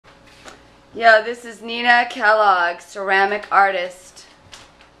Yo, this is Nina Kellogg, ceramic artist.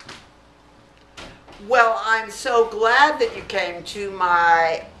 Well, I'm so glad that you came to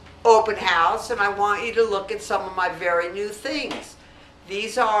my open house, and I want you to look at some of my very new things.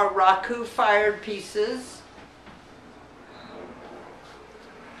 These are raku-fired pieces.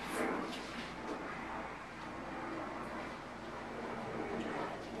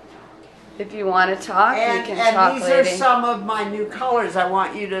 If you want to talk, we can talk, these lady. are some of my new colors. I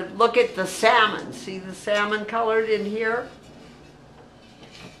want you to look at the salmon. See the salmon colored in here?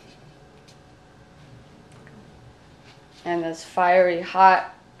 And those fiery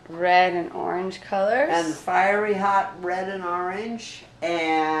hot red and orange colors. And fiery hot red and orange.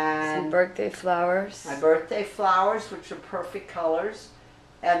 And some birthday flowers. my birthday flowers, which are perfect colors.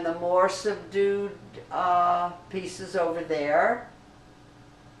 And the more subdued pieces over there.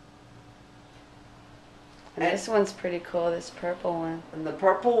 And this one's pretty cool, this purple one. And the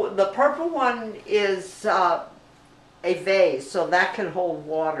purple one is a vase, so that can hold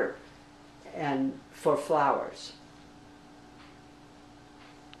water and for flowers.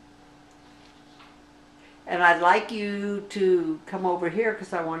 And I'd like you to come over here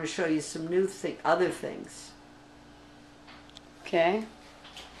because I want to show you some new other things. Okay.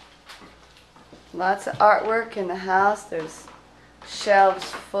 Lots of artwork in the house. There's shelves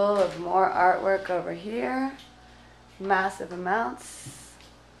full of more artwork over here. Massive amounts.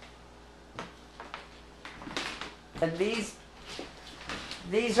 And these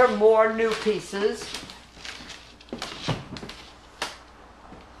are more new pieces.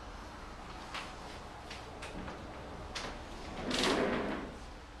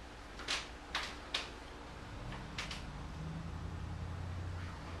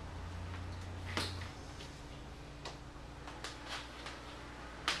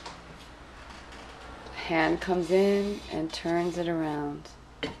 Hand comes in and turns it around.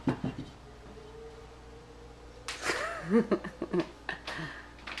 There's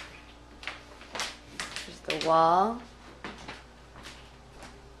the wall.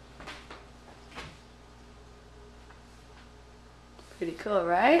 Pretty cool,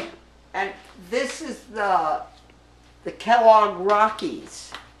 right? And this is the Kellogg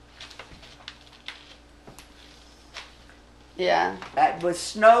Rockies. Yeah. That was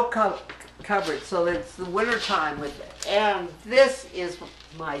snow covered, so it's the winter time with it. And this is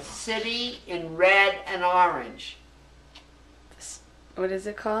my city in red and orange. What is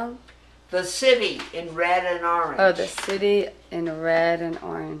it called? The city in red and orange. Oh, the city in red and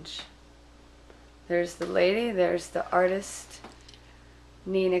orange. There's the lady, there's the artist,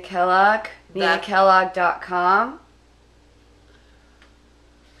 Nina Kellogg, ninakellogg.com.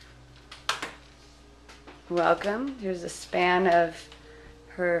 Welcome. Here's a span of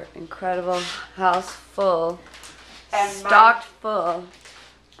her incredible house full, stocked full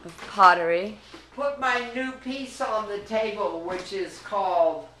of pottery. Put my new piece on the table, which is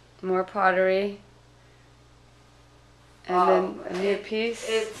called... More pottery. And then a new piece.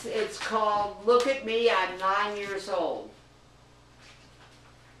 It's called Look at Me, I'm 9 years old.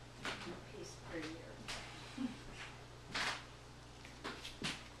 A piece per year.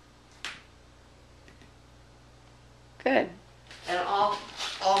 Good. And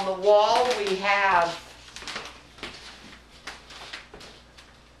on the wall we have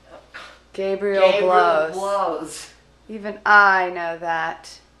Gabriel blows. blows. Even I know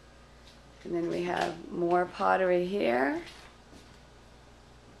that. And then we have more pottery here.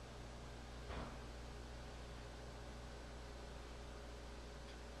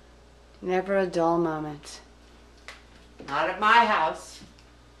 Never a dull moment. Not at my house.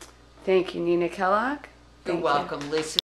 Thank you, Nina Kellogg. You're welcome, Lisa.